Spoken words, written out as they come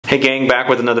Hey gang, back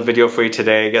with another video for you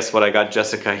today. Guess what? I got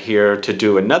Jessica here to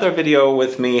do another video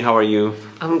with me. How are you?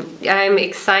 I'm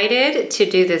excited to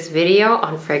do this video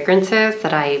on fragrances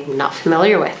that I'm not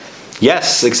familiar with.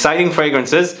 Yes, exciting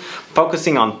fragrances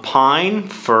focusing on pine,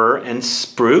 fir, and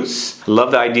spruce. I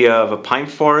love the idea of a pine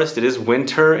forest. It is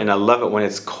winter and I love it when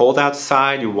it's cold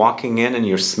outside. You're walking in and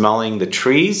you're smelling the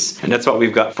trees. And that's what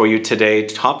we've got for you today,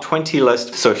 top 20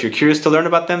 list. So if you're curious to learn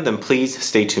about them, then please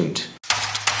stay tuned.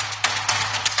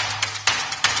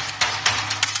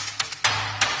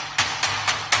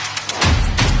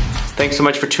 Thanks so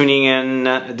much for tuning in.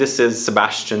 This is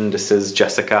Sebastian, this is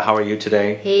Jessica. How are you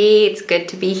today? Hey, it's good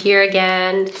to be here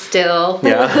again, still.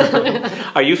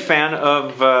 Yeah. Are you a fan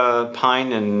of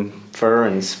pine and fir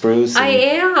and spruce? I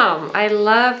am. I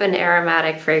love an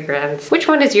aromatic fragrance. Which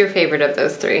one is your favorite of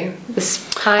those three?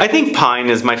 Pine? I think pine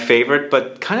is my favorite,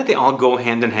 but kind of they all go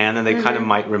hand in hand and they kind of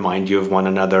might remind you of one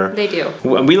another. They do.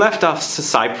 We left off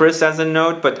Cypress as a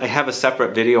note, but I have a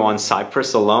separate video on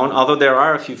Cypress alone, although there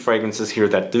are a few fragrances here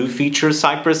that do feature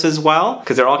Cypress as well,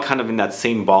 because they're all kind of in that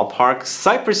same ballpark.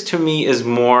 Cypress to me is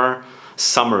more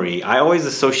summery. I always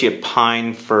associate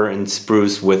pine, fir, and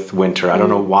spruce with winter. I don't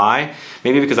know why.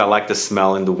 Maybe because I like the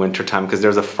smell in the winter time because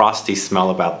there's a frosty smell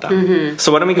about them.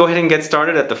 So why don't we go ahead and get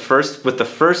started with the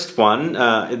first one.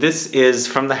 This is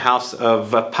from the house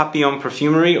of Papillon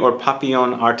Perfumery or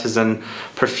Papillon Artisan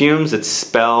Perfumes. It's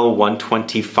Spell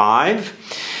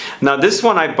 125. Now this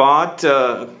one I bought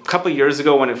a couple years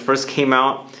ago when it first came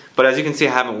out. But as you can see,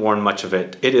 I haven't worn much of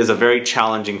it. It is a very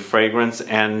challenging fragrance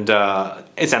and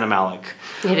it's animalic.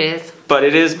 It is. But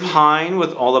it is pine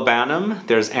with Olibanum.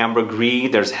 There's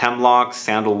Ambergris, there's Hemlock,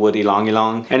 Sandalwood, Ylang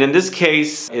Ylang. And in this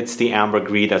case, it's the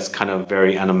Ambergris that's kind of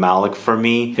very animalic for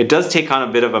me. It does take on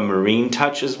a bit of a marine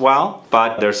touch as well,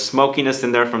 but there's smokiness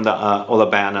in there from the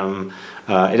Olibanum.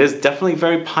 It is definitely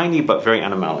very piney, but very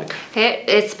animalic.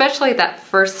 Especially that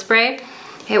first spray.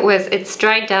 It's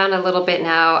dried down a little bit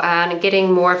now and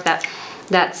getting more of that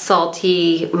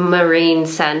salty marine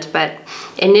scent, but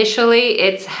initially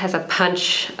it has a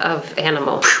punch of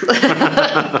animal.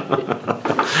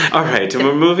 All right, and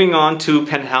we're moving on to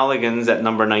Penhaligons at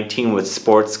number 19 with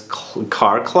Sports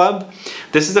Car Club.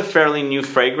 This is a fairly new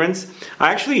fragrance.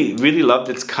 I actually really loved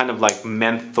its kind of like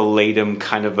mentholatum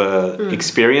kind of a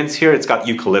experience here. It's got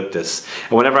eucalyptus.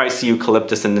 And whenever I see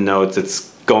eucalyptus in the notes,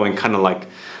 it's going kind of like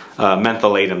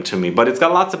mentholatum to me, but it's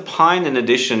got lots of pine in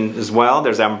addition as well.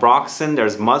 There's Ambroxan,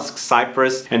 there's Musk,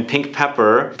 Cypress, and pink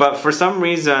pepper, but for some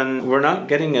reason we're not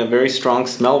getting a very strong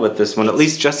smell with this one. At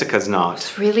least Jessica's not.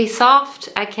 It's really soft.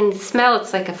 I can smell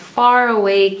it's like a far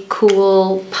away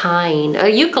cool pine.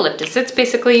 Eucalyptus. It's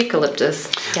basically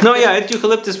eucalyptus. Yeah. No, yeah, it's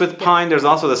eucalyptus with pine. There's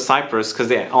also the cypress because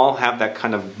they all have that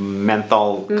kind of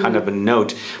menthol kind of a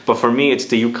note, but for me it's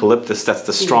the eucalyptus that's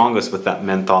the strongest with that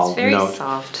menthol it's very note.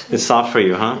 Soft. It's soft for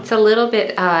you, huh? It's a little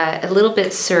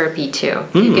bit syrupy too.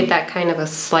 You get that kind of a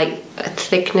slight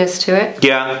thickness to it.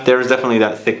 Yeah, there's definitely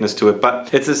that thickness to it,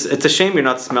 but it's a shame you're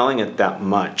not smelling it that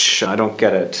much. I don't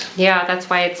get it. Yeah, that's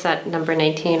why it's at number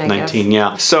 19, I guess. 19,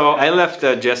 yeah. So I left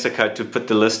Jessica to put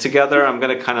the list together. I'm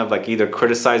gonna kind of like either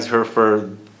criticize her for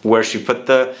where she put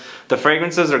the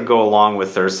fragrances or go along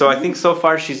with her. So I think so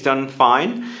far she's done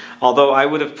fine. Although I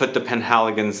would have put the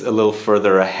Penhaligons a little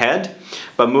further ahead.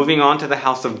 But moving on to the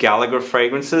house of Gallagher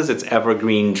fragrances, it's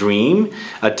Evergreen Dream,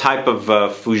 a type of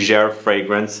fougere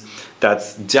fragrance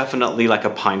that's definitely like a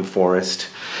pine forest.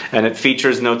 And it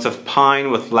features notes of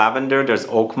pine with lavender. There's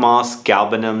Oakmoss,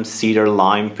 Galbanum, Cedar,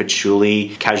 lime,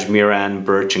 patchouli, cashmeran,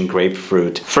 birch, and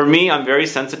grapefruit. For me, I'm very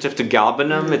sensitive to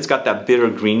Galbanum. It's got that bitter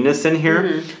greenness in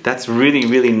here. That's really,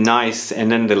 really nice.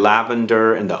 And then the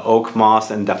lavender and the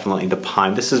Oakmoss and definitely the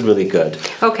pine. This is really good.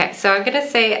 Okay, so I'm gonna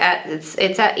say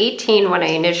it's at 18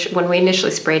 when we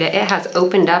initially sprayed it. It has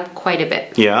opened up quite a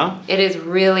bit. Yeah. It is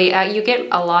really you get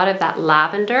a lot of that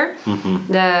lavender,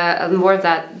 more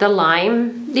of the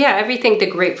lime. Yeah, everything, the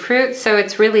grapefruit, so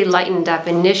it's really lightened up.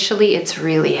 Initially, it's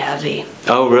really heavy.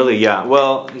 Oh, really? Yeah.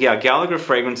 Well, yeah, Gallagher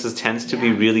fragrances tends to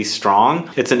be really strong.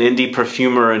 It's an indie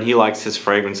perfumer and he likes his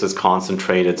fragrances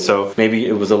concentrated, so maybe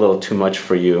it was a little too much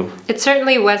for you. It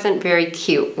certainly wasn't very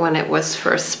cute when it was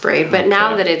first sprayed, but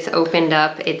now that it's opened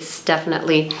up, it's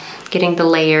definitely getting the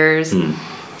layers.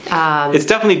 It's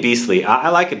definitely beastly. I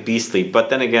like it beastly, but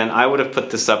then again, I would have put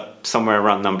this up somewhere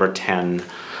around number 10.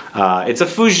 It's a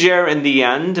fougere in the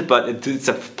end, but it's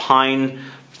a pine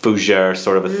fougere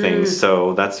sort of a thing,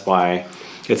 so that's why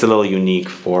it's a little unique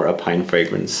for a pine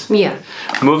fragrance. Yeah.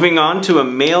 Moving on to a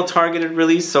male targeted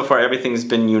release. So far everything's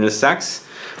been unisex.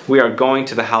 We are going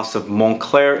to the house of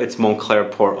Moncler. It's Moncler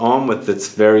Pour Homme with its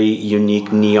very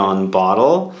unique neon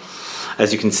bottle.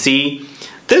 As you can see,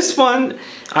 this one,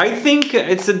 I think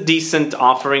it's a decent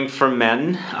offering for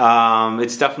men.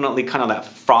 It's definitely kind of that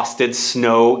frosted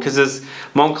snow, because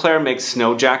Moncler makes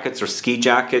snow jackets or ski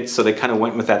jackets, so they kind of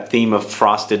went with that theme of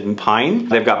frosted and pine.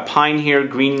 They've got pine here,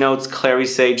 green notes, clary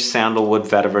sage, sandalwood,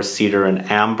 vetiver, cedar, and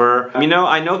amber. You know,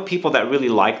 I know people that really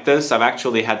like this. I've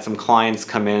actually had some clients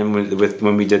come in with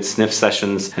when we did sniff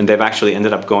sessions, and they've actually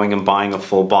ended up going and buying a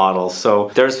full bottle.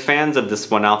 So there's fans of this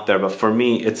one out there, but for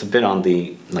me, it's a bit on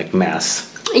the like mass.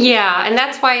 Yeah, and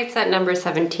that's why it's at number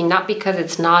 17, not because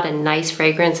it's not a nice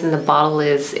fragrance and the bottle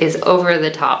is over the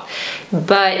top,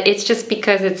 but it's just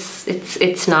because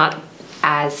it's not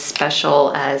as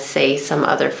special as, say, some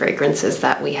other fragrances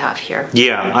that we have here.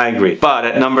 Yeah, I agree. But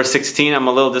at number 16, I'm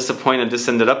a little disappointed this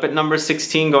ended up at number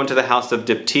 16, going to the house of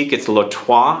Diptyque. It's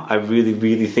L'Etoile. I really,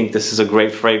 really think this is a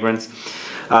great fragrance.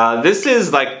 This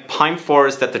is like pine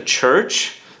forest at the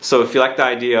church. So if you like the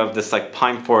idea of this like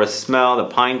pine forest smell, the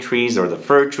pine trees or the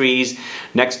fir trees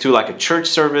next to like a church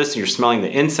service, you're smelling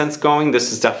the incense going,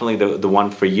 this is definitely the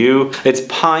one for you. It's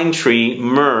pine tree,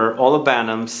 myrrh,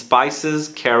 olibanum, spices,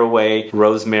 caraway,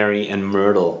 rosemary, and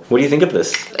myrtle. What do you think of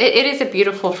this? It is a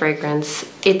beautiful fragrance.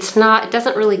 It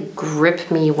doesn't really grip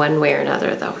me one way or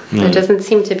another though. It doesn't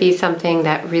seem to be something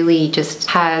that really just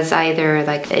has either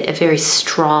like a very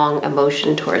strong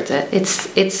emotion towards it.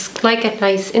 It's like a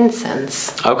nice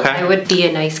incense. Okay. It would be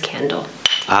a nice candle.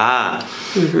 Ah,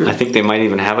 I think they might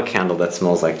even have a candle that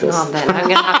smells like this. Oh, then I'm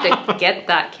gonna have to get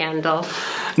that candle.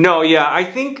 No, yeah, I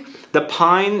think the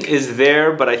pine is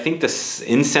there, but I think the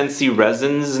incensey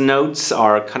resins notes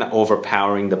are kind of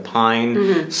overpowering the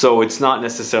pine. So it's not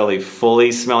necessarily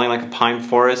fully smelling like a pine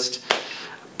forest.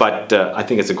 But I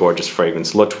think it's a gorgeous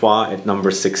fragrance. L'Etoile at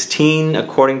number 16,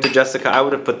 according to Jessica. I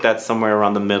would have put that somewhere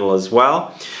around the middle as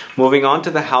well. Moving on to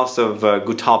the house of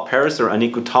GOUTAL Paris, or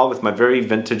ANNICK GOUTAL, with my very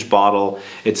vintage bottle.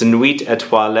 It's a NUIT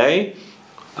Étoilé.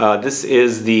 This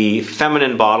is the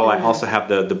feminine bottle. I also have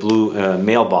the blue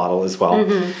male bottle as well.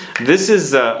 This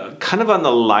is kind of on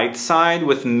the light side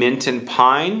with mint and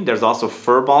pine. There's also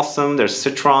fir balsam, there's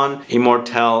citron,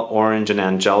 immortelle, orange, and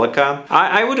angelica.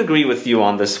 I would agree with you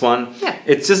on this one. Yeah.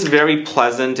 It's just very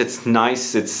pleasant. It's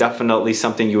nice. It's definitely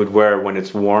something you would wear when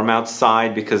it's warm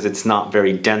outside because it's not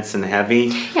very dense and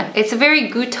heavy. Yeah, it's a very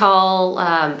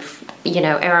GOUTAL you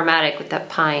know, aromatic with that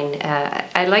pine.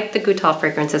 I like the GOUTAL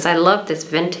fragrances. I love this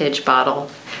vintage bottle.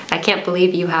 I can't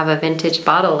believe you have a vintage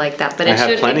bottle like that, but it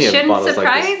shouldn't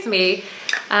surprise me.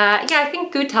 Yeah, I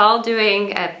think GOUTAL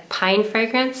doing a pine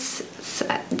fragrance.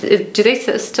 Do they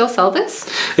still sell this?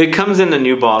 It comes in a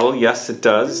new bottle. Yes, it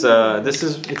does.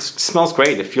 It smells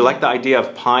great. If you like the idea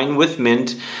of pine with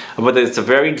mint, but it's a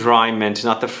very dry mint,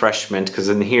 not the fresh mint, because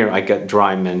in here I get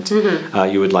dry mint.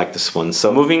 You would like this one.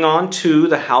 So moving on to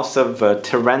the house of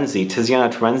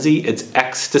Tiziana Terenzi, it's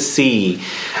Ecstasy.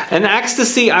 And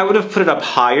Ecstasy, I would have put it up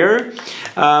higher,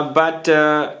 but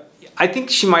I think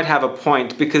she might have a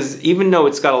point, because even though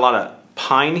it's got a lot of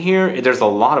pine here, there's a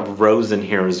lot of rose in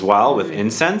here as well with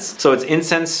incense. So it's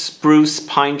incense, spruce,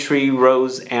 pine tree,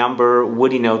 rose, amber,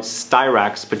 woody notes,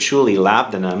 styrax, patchouli,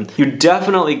 labdanum. You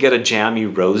definitely get a jammy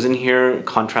rose in here,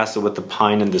 contrasted with the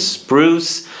pine and the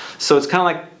spruce. So it's kind of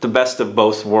like the best of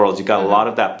both worlds. You got a lot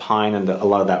of that pine and a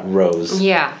lot of that rose.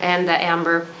 Yeah, and the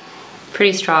amber.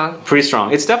 Pretty strong. Pretty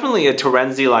strong. It's definitely a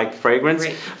Terenzi-like fragrance,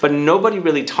 but nobody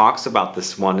really talks about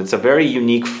this one. It's a very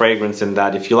unique fragrance in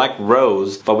that if you like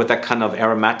rose, but with that kind of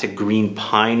aromatic green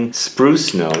pine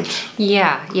spruce note.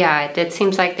 Yeah, yeah. It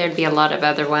seems like there'd be a lot of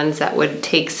other ones that would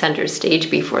take center stage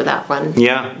before that one.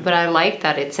 Yeah. But I like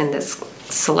that it's in this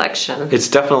selection. It's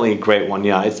definitely a great one,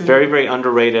 yeah. It's very, very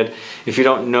underrated. If you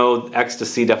don't know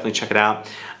Ecstasy, definitely check it out.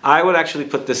 I would actually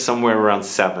put this somewhere around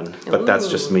 7, but that's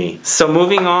just me. So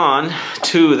moving on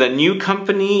to the new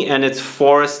company and its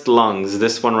Forest Lungs.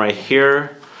 This one right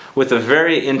here with a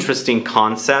very interesting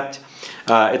concept.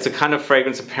 It's a kind of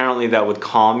fragrance apparently that would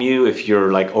calm you if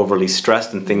you're like overly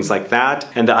stressed and things like that.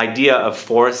 And the idea of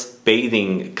forest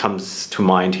bathing comes to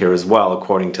mind here as well,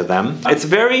 according to them. It's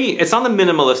on the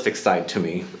minimalistic side to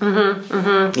me.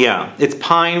 Yeah, it's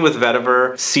pine with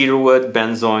vetiver, cedarwood,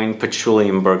 benzoin, patchouli,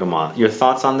 and bergamot. Your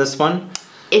thoughts on this one?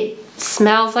 It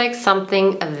smells like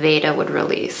something a Veda would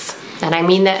release. And I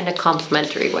mean that in a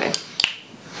complimentary way.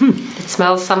 It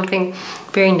smells something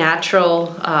very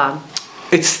natural.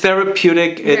 It's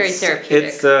therapeutic. Very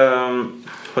therapeutic. It's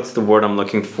what's the word I'm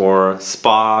looking for?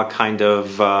 Spa kind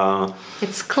of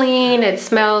It's clean. It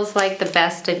smells like the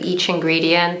best of each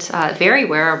ingredient. Very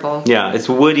wearable. Yeah, it's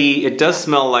woody. It does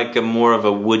smell like more of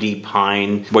a woody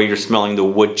pine, where you're smelling the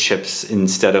wood chips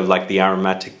instead of like the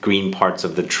aromatic green parts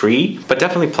of the tree. But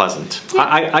definitely pleasant.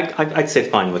 Yeah. I'd say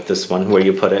fine with this one, where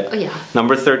you put it. Oh, yeah.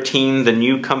 Number 13, The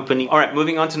New Company. All right,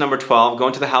 moving on to number 12.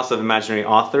 Going to the House of Imaginary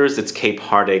Authors. It's Cape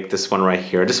Heartache. This one right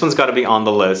here. This one's got to be on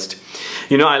the list.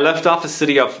 You know, I left off A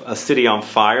City on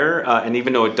Fire, and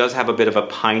even though it does have a bit of a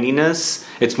pininess,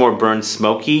 it's more burned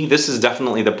smoky. This is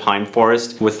definitely the pine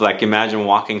forest with, like, imagine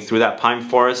walking through that pine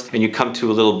forest and you come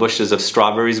to little bushes of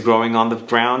strawberries growing on the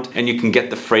ground, and you can get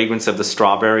the fragrance of the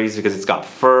strawberries because it's got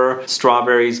fir,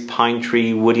 strawberries, pine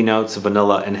tree, woody notes,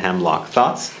 vanilla, and hemlock.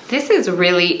 Thoughts? This is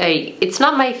really it's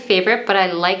not my favorite, but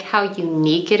I like how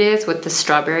unique it is with the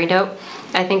strawberry note.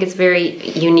 I think it's very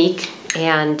unique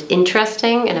and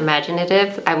interesting and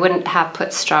imaginative. I wouldn't have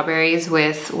put strawberries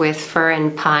with fir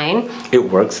and pine. It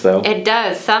works though. It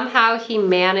does. Somehow he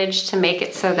managed to make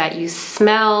it so that you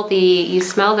smell the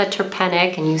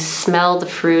terpenic and you smell the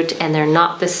fruit, and they're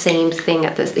not the same thing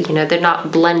at this, you know, they're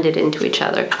not blended into each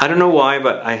other. I don't know why,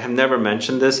 but I have never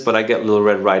mentioned this, but I get Little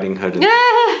Red Riding Hood.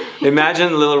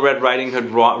 Imagine Little Red Riding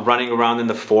Hood running around in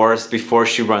the forest before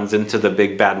she runs into the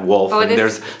big bad wolf, and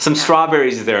there's some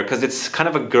strawberries there, because it's kind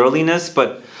of a girliness,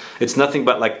 but it's nothing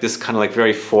but like this kind of like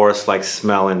very forest-like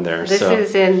smell in there. This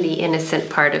is in the innocent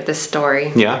part of the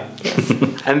story. Yeah. Yes.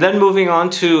 And then moving on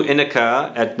to ANNICK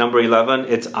at number 11,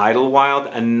 it's Idlewild,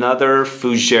 another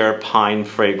fougere pine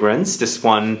fragrance. This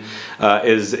one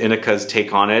is ANNICK's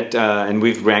take on it, and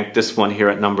we've ranked this one here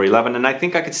at number 11, and I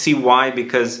think I could see why,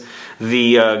 because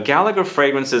the Gallagher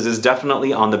fragrances is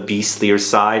definitely on the beastlier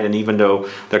side, and even though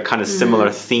they're kind of similar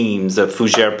themes of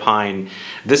fougere pine,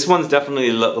 this one's definitely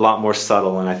a lot more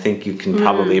subtle, and I think you can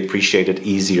probably appreciate it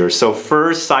easier. So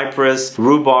fir, cypress,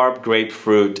 rhubarb,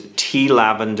 grapefruit, tea,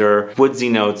 lavender, woodsy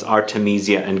notes,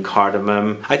 artemisia, and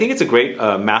cardamom. I think it's a great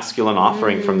masculine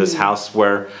offering from this house,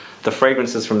 where the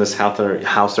fragrances from this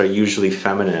house are usually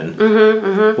feminine.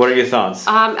 What are your thoughts?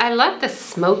 I love the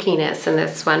smokiness in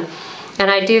this one. And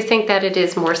I do think that it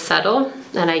is more subtle,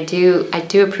 and I do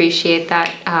appreciate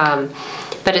that,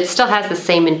 but it still has the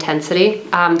same intensity.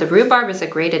 The rhubarb is a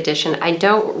great addition. I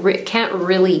can't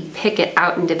really pick it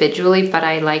out individually, but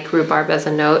I like rhubarb as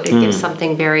a note. It gives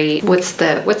something very, what's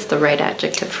the right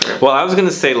adjective for it? Well, I was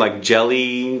gonna say like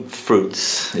jelly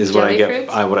fruits is what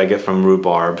I get from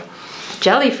rhubarb.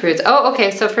 Jelly fruits. Oh,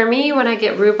 okay. So for me, when I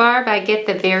get rhubarb, I get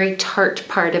the very tart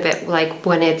part of it, like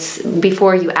when it's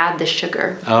before you add the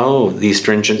sugar. Oh, the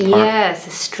astringent part? Yes,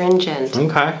 astringent.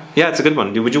 Okay. Yeah, it's a good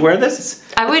one. Would you wear this?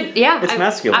 I would, yeah. It's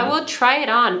masculine. I will try it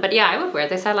on, but yeah, I would wear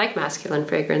this. I like masculine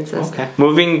fragrances. Okay.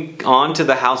 Moving on to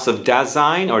the House of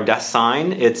Dasein, or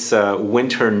Dasein, it's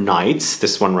Winter Nights,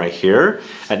 this one right here,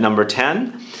 at number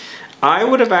 10. I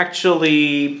would have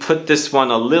actually put this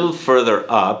one a little further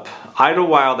up.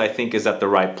 Idlewild, I think, is at the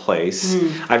right place.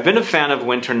 I've been a fan of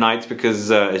Winter Nights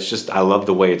because it's just, I love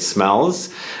the way it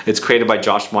smells. It's created by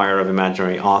Josh Meyer of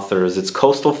Imaginary Authors. It's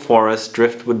coastal forest,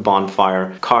 driftwood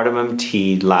bonfire, cardamom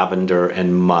tea, lavender,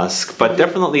 and musk. But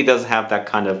definitely does have that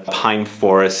kind of pine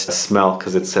forest smell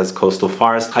because it says coastal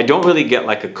forest. I don't really get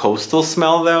like a coastal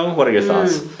smell though. What are your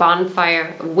thoughts?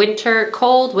 Bonfire. Winter,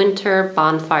 cold winter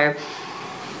bonfire.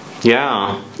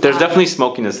 Yeah, there's definitely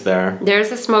smokiness there.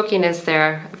 There's a smokiness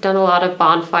there. I've done a lot of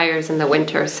bonfires in the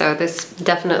winter, so this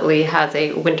definitely has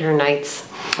a Winter Nights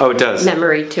Oh, it does.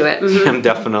 Memory to it.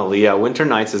 Definitely, yeah. Winter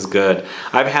Nights is good.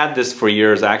 I've had this for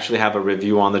years. I actually have a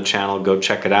review on the channel. Go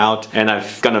check it out. And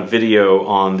I've done a video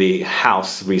on the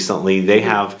house recently. They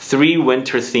have 3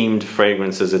 winter-themed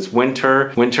fragrances. It's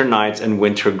Winter, Winter Nights, and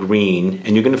Winter Green.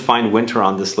 And you're going to find winter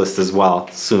on this list as well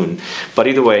soon. But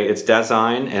either way, it's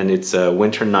Dasein, and it's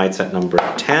Winter Nights at number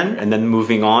 10. And then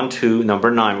moving on to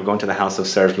number 9, we're going to the House of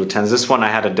Serge Lutens. This one I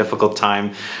had a difficult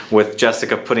time with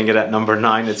Jessica putting it at number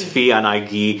 9. It's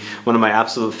PENHALIGON'S, one of my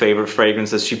absolute favorite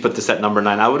fragrances. She put this at number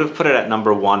 9. I would have put it at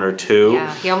number 1 or 2.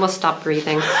 Yeah, he almost stopped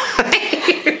breathing.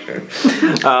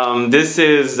 This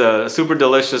is super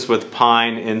delicious with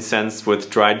pine, incense, with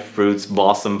dried fruits,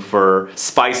 balsam fir,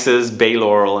 spices, bay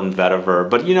laurel, and vetiver.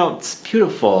 But you know, it's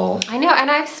beautiful. I know,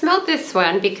 and I've smelled this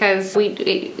one because we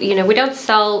don't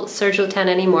sell Serge Lutens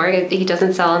anymore. He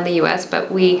doesn't sell in the US,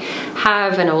 but we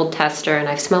have an old tester, and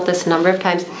I've smelled this a number of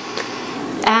times.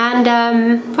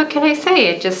 And what can I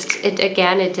say? It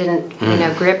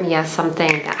didn't grip me as something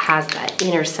that has that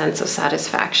inner sense of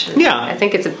satisfaction. Yeah, I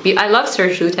think it's I love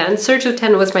Serge Lutens. Serge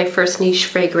Lutens was my first niche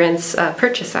fragrance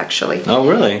purchase, actually. Oh,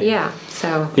 really? Yeah.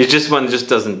 So you just one just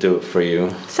doesn't do it for you.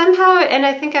 Somehow, and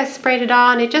I think I sprayed it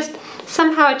on, it just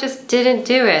didn't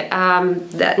do it.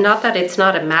 Not that it's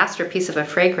not a masterpiece of a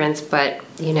fragrance, but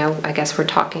you know, I guess we're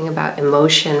talking about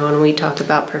emotion when we talk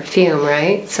about perfume,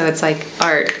 right? So it's like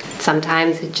art.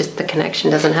 Sometimes it just, the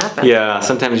connection doesn't happen. Yeah,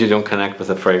 sometimes you don't connect with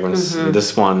a fragrance.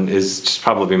 This one is just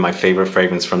probably my favorite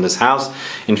fragrance from this house.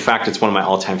 In fact, it's one of my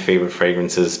all-time favorite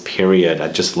fragrances, period. I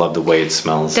just love the way it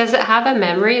smells. Does it have a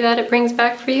memory that it brings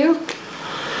back for you?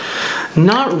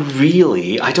 Not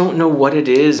really. I don't know what it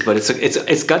is, but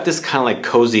it's got this kind of like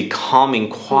cozy, calming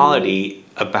quality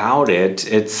about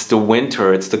it. It's the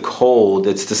winter, it's the cold,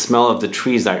 it's the smell of the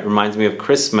trees that reminds me of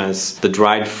Christmas, the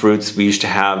dried fruits we used to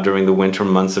have during the winter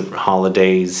months of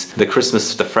holidays, the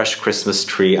fresh Christmas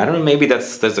tree. I don't know, maybe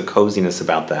there's a coziness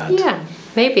about that. Yeah,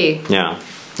 maybe. Yeah.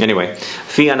 Anyway,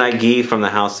 FIR from the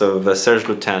house of Serge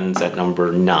Lutens at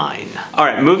number 9.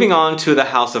 Alright, moving on to the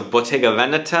house of Bottega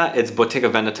Veneta. It's Bottega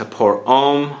Veneta Pour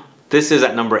Homme. This is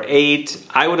at number 8.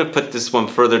 I would have put this one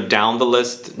further down the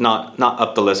list, not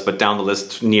up the list, but down the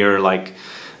list near like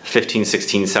 15,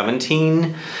 16,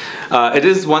 17. It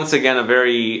is once again a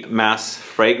very mass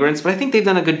fragrance, but I think they've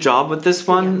done a good job with this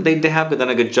one. Yeah. They have done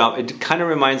a good job. It kind of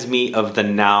reminds me of the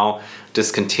now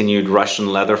discontinued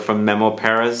Russian leather from Memo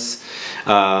Paris.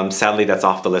 Sadly, that's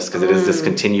off the list because it is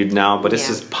discontinued now, but this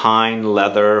is pine,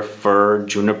 leather, fir,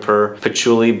 juniper,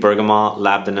 patchouli, bergamot,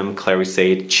 labdanum, clary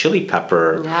sage, chili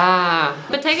pepper. Yeah.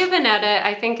 Bottega Veneta,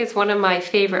 I think, is one of my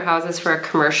favorite houses for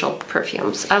commercial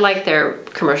perfumes. I like their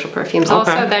commercial perfumes. Okay.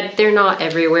 Also, that they're not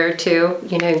everywhere too.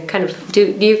 You know, kind of.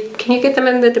 Can you get them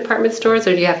in the department stores,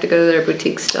 or do you have to go to their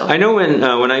boutiques still? I know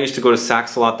when I used to go to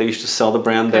Saks a lot, they used to sell the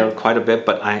brand there quite a bit,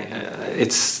 but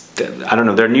I don't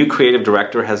know, their new creative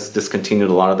director has discontinued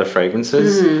a lot of their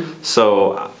fragrances,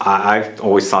 so I've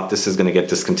always thought this is going to get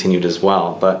discontinued as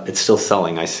well, but it's still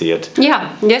selling, I see it.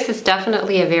 Yeah, this is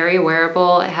definitely a very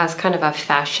wearable, it has kind of a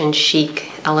fashion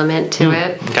chic element to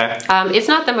it. Okay. It's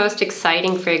not the most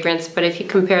exciting fragrance, but if you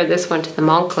compare this one to the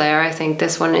Moncler, I think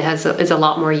this one is a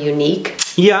lot more unique.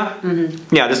 Yeah,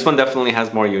 yeah, this one definitely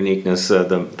has more uniqueness,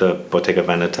 the Bottega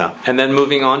Veneta. And then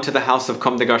moving on to the house of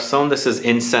Comme des Garçons, this is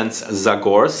Incense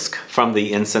Zagorsk from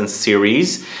the Incense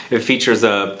series. It features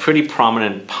a pretty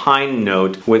prominent pine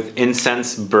note with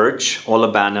incense, birch,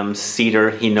 olibanum,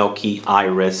 cedar, hinoki,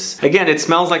 iris. Again, it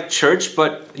smells like church,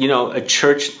 but you know, a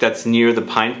church that's near the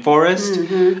pine forest.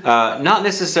 Not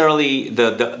necessarily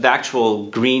the actual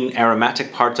green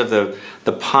aromatic part of the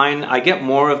pine. I get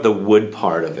more of the wood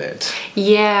part of it.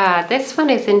 Yeah, this one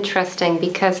is interesting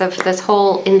because of this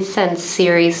whole incense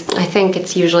series. I think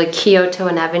it's usually Kyoto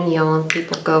and Avignon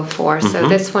people go for. So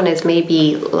this one is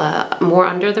maybe more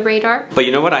under the radar. But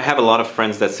you know what? I have a lot of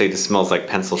friends that say this smells like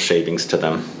pencil shavings to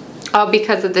them. Oh,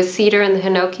 because of the cedar and the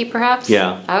hinoki, perhaps?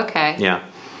 Yeah. Okay. Yeah.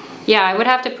 Yeah, I would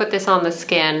have to put this on the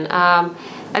skin.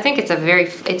 I think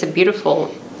it's a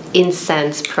beautiful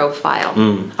incense profile.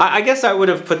 I guess I would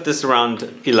have put this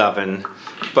around 11,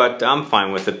 but I'm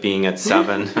fine with it being at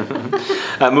 7.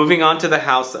 Moving on to the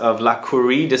house of La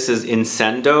Curie, this is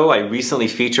Incendo. I recently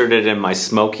featured it in my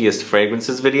smokiest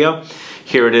fragrances video.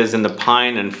 Here it is in the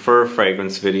pine and fir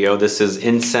fragrance video. This is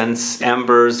incense,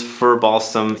 embers, fir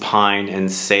balsam, pine,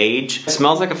 and sage. It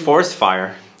smells like a forest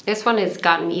fire. This one has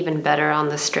gotten even better on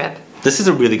the strip. This is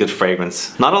a really good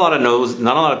fragrance. Not a lot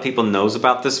of people knows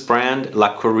about this brand,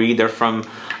 La Curie. They're from,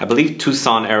 I believe,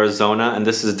 Tucson, Arizona, and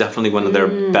this is definitely one of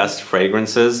their best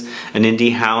fragrances. An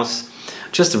indie house.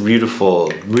 Just a beautiful,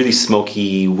 really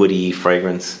smoky, woody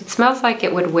fragrance. It smells like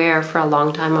it would wear for a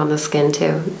long time on the skin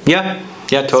too. Yeah,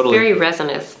 yeah, totally. It's very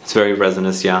resinous. It's very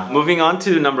resinous, yeah. Moving on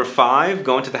to number 5,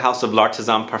 going to the house of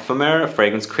L'Artisan Parfumeur, a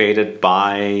fragrance created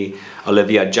by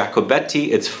Olivia Jacobetti.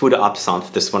 It's Feu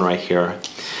d'Absinthe, this one right here.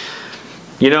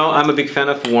 You know, I'm a big fan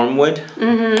of wormwood,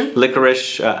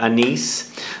 licorice, anise.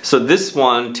 So this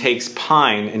one takes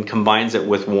pine and combines it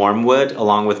with wormwood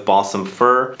along with balsam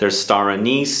fir. There's star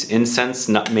anise, incense,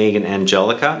 nutmeg, and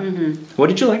angelica. What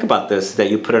did you like about this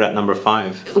that you put it at number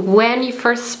 5? When you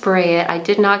first spray it, I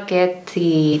did not get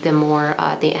the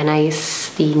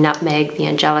anise, the nutmeg, the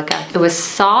angelica. It was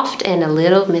soft and a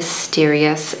little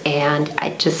mysterious, and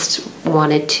I just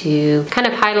wanted to kind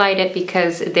of highlight it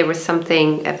because there was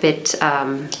something a bit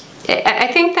I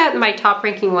think that my top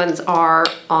ranking ones are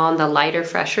on the lighter,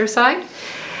 fresher side,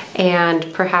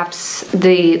 and perhaps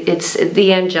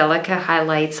the angelica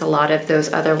highlights a lot of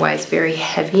those otherwise very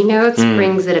heavy notes,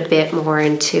 brings it a bit more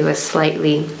into a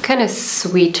slightly kind of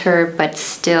sweeter, but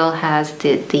still has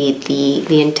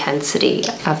the intensity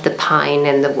of the pine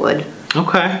and the wood.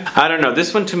 Okay. I don't know.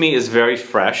 This one to me is very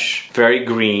fresh, very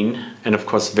green, and of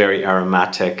course very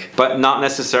aromatic, but not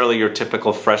necessarily your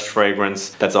typical fresh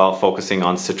fragrance that's all focusing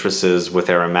on citruses with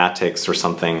aromatics or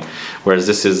something, whereas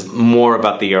this is more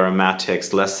about the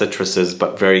aromatics, less citruses,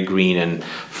 but very green and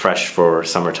fresh for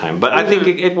summertime. But I think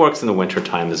it works in the winter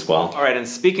time as well. All right, and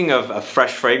speaking of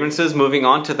fresh fragrances, moving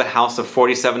on to the house of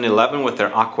 4711 with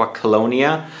their Aqua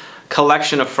Colonia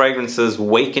collection of fragrances,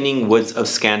 Wakening Woods of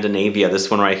Scandinavia. This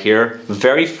one right here,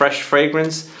 very fresh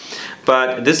fragrance.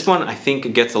 But this one, I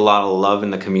think, gets a lot of love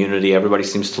in the community. Everybody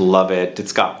seems to love it.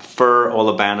 It's got fir,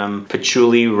 olibanum,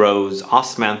 patchouli, rose,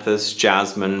 osmanthus,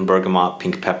 jasmine, bergamot,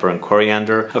 pink pepper, and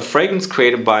coriander. A fragrance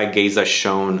created by Geza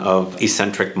Schoen of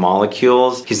Eccentric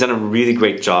Molecules. He's done a really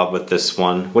great job with this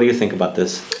one. What do you think about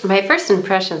this? My first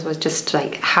impressions was just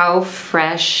like how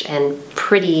fresh and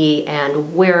pretty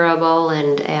and wearable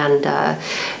and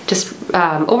just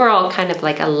overall kind of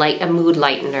like a mood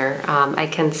lightener. I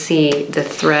can see the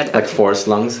thread. Like forest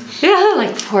lungs? Yeah,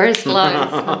 like forest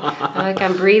lungs. Like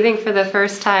I'm breathing for the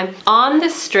first time. On the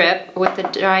strip with the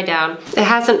dry down, it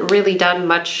hasn't really done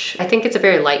much. I think it's a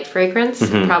very light fragrance.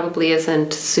 It probably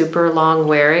isn't super long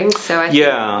wearing. So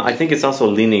I think it's also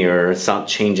linear. It's not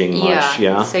changing much.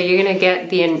 Yeah. So you're gonna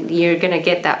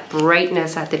get that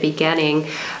brightness at the beginning,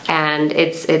 and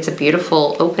it's a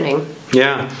beautiful opening.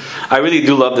 Yeah, I really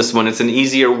do love this one. It's an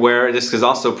easier wear. This is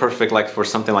also perfect like for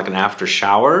something like an after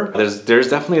shower. There's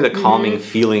definitely the calming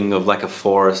feeling of like a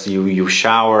forest. You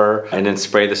shower and then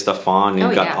spray the stuff on. And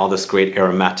you've got all this great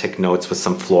aromatic notes with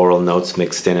some floral notes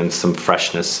mixed in and some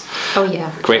freshness. Oh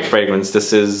yeah. Great fragrance.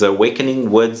 This is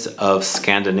Awakening Woods of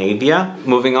Scandinavia.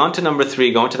 Moving on to number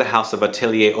 3, going to the house of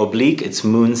Atelier Oblique. It's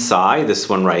Moon Sigh, this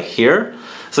one right here.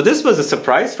 So this was a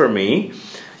surprise for me.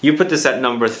 You put this at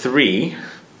number 3.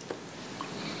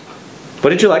 What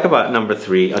did you like about number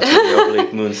 3, Atelier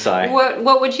Oblique Moon Sigh?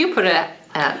 What would you put it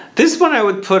at? This one I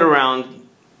would put around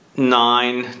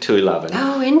 9 to 11.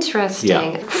 Oh, interesting.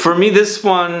 Yeah. For me, this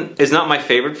one is not my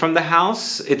favorite from the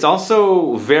house. It's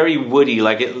also very woody,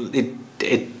 like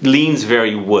it leans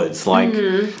very woods, like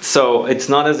so it's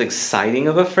not as exciting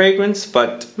of a fragrance,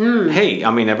 but hey, I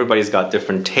mean, everybody's got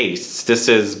different tastes. This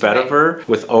is vetiver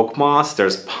with oak moss.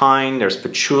 There's pine, there's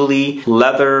patchouli,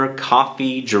 leather,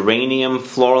 coffee, geranium,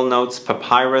 floral notes,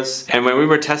 papyrus. And when we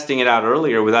were testing it out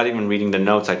earlier, without even reading the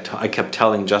notes, I kept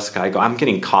telling Jessica, I go, I'm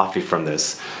getting coffee from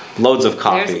this. Loads of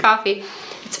coffee. There's coffee.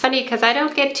 It's funny because I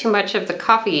don't get too much of the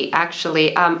coffee,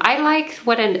 actually. I like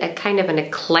what a kind of an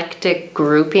eclectic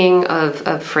grouping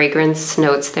of fragrance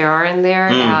notes there are in there.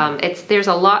 There's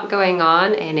a lot going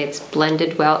on and it's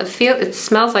blended well. It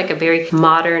smells like a very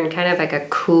modern, kind of like a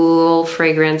cool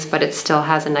fragrance, but it still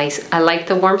has a nice, I like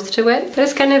the warmth to it. But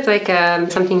it's kind of like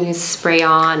something you spray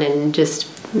on and just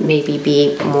maybe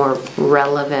be more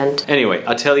relevant. Anyway,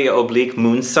 Atelier Oblique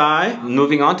Moon Sigh.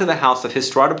 Moving on to the house of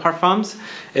Histoire de Parfums.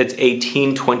 It's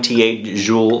 1828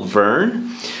 Jules Verne.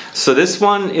 So this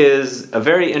one is a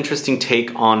very interesting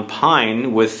take on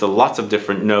pine with lots of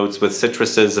different notes, with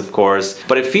citruses of course,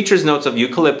 but it features notes of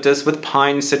eucalyptus with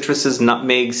pine, citruses,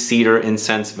 nutmeg, cedar,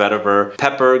 incense, vetiver,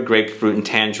 pepper, grapefruit, and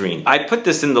tangerine. I put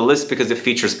this in the list because it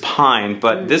features pine,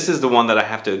 but this is the one that I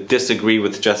have to disagree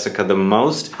with Jessica the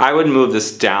most. I would move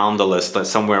this down the list, like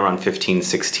somewhere around 15,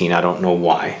 16. I don't know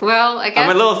why. Well, I guess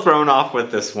I'm a little thrown off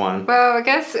with this one. Well, I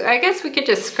guess we could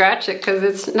just scratch it because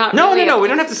it's not. No, really we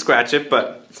don't have to scratch it,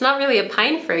 but. It's not really a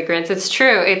pine fragrance. It's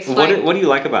true. It's what do you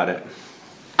like about it?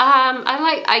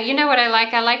 You know what I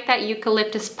like? I like that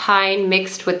eucalyptus pine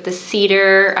mixed with the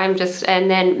cedar. And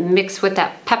then mixed with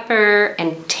that pepper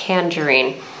and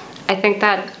tangerine. I think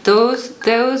that those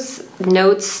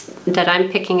notes that I'm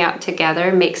picking out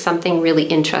together make something really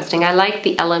interesting. I like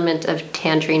the element of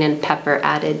tangerine and pepper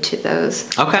added to those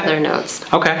other notes.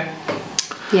 Okay.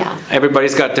 Yeah.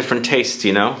 Everybody's got different tastes,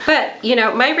 you know? But, you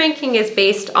know, my ranking is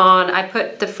based on, I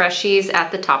put the freshies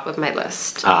at the top of my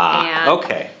list.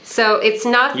 Okay. So it's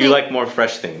not... You like more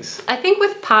fresh things. I think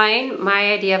with pine,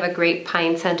 my idea of a great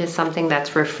pine scent is something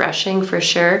that's refreshing for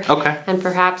sure. Okay. And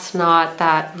perhaps not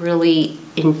that really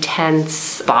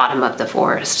intense bottom of the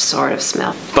forest sort of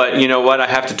smell. But you know what? I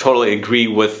have to totally agree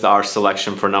with our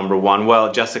selection for number 1.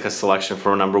 Well, Jessica's selection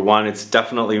for number 1. It's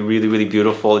definitely really, really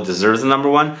beautiful. It deserves the number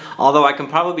 1. Although I can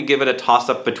probably give it a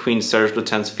toss-up between Serge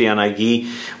Lutens Fianagi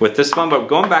with this one. But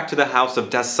going back to the house of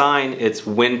Dassin, it's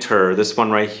Winter. This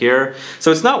one right here.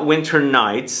 So it's not Winter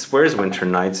Nights. Where is Winter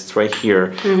Nights? It's right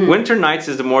here. Winter Nights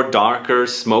is the more darker,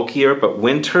 smokier, but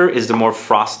Winter is the more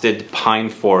frosted pine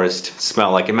forest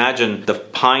smell. Like imagine the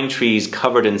pine trees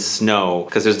covered in snow,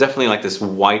 because there's definitely like this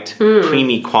white,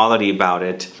 creamy quality about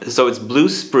it. So it's blue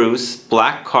spruce,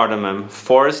 black cardamom,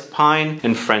 forest pine,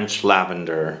 and French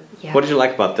lavender. Yeah. What did you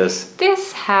like about this?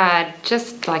 This had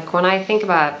just like, when I think of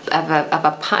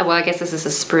a pine, well, I guess this is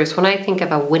a spruce. When I think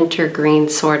of a wintergreen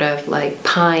sort of like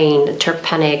pine,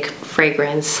 terpenic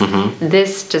fragrance,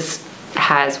 this just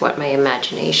has what my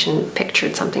imagination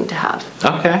pictured something to have.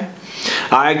 Okay.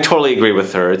 I totally agree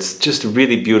with her. It's just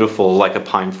really beautiful, like a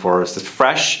pine forest. It's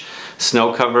fresh,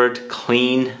 snow-covered,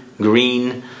 clean,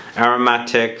 green,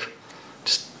 aromatic.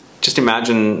 Just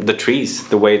imagine the trees,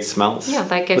 the way it smells. Yeah,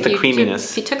 like with the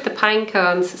creaminess. If you took the pine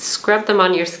cones, scrubbed them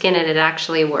on your skin, and it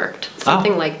actually worked.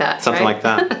 Something like that. Something right?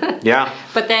 like that. Yeah.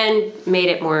 But then made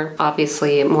it more,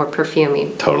 obviously, more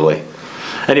perfumey. Totally.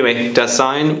 Anyway,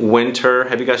 Design Winter.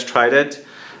 Have you guys tried it?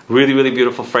 Really, really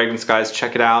beautiful fragrance, guys.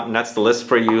 Check it out. And that's the list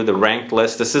for you, the ranked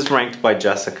list. This is ranked by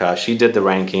Jessica. She did the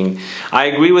ranking. I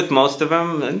agree with most of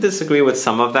them and disagree with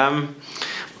some of them.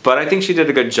 But I think she did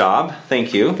a good job.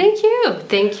 Thank you. Thank you.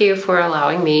 Thank you for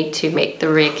allowing me to make the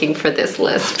ranking for this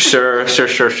list. Sure.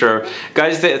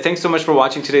 Guys, thanks so much for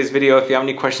watching today's video. If you have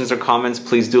any questions or comments,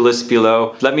 please do list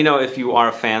below. Let me know if you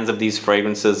are fans of these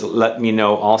fragrances. Let me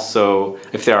know also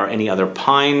if there are any other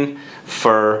pine,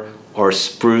 fir, or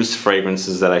spruce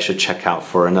fragrances that I should check out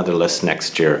for another list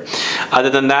next year.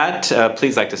 Other than that,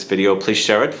 please like this video, please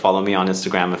share it, follow me on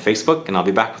Instagram and Facebook, and I'll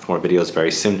be back with more videos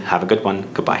very soon. Have a good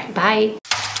one. Goodbye. Bye.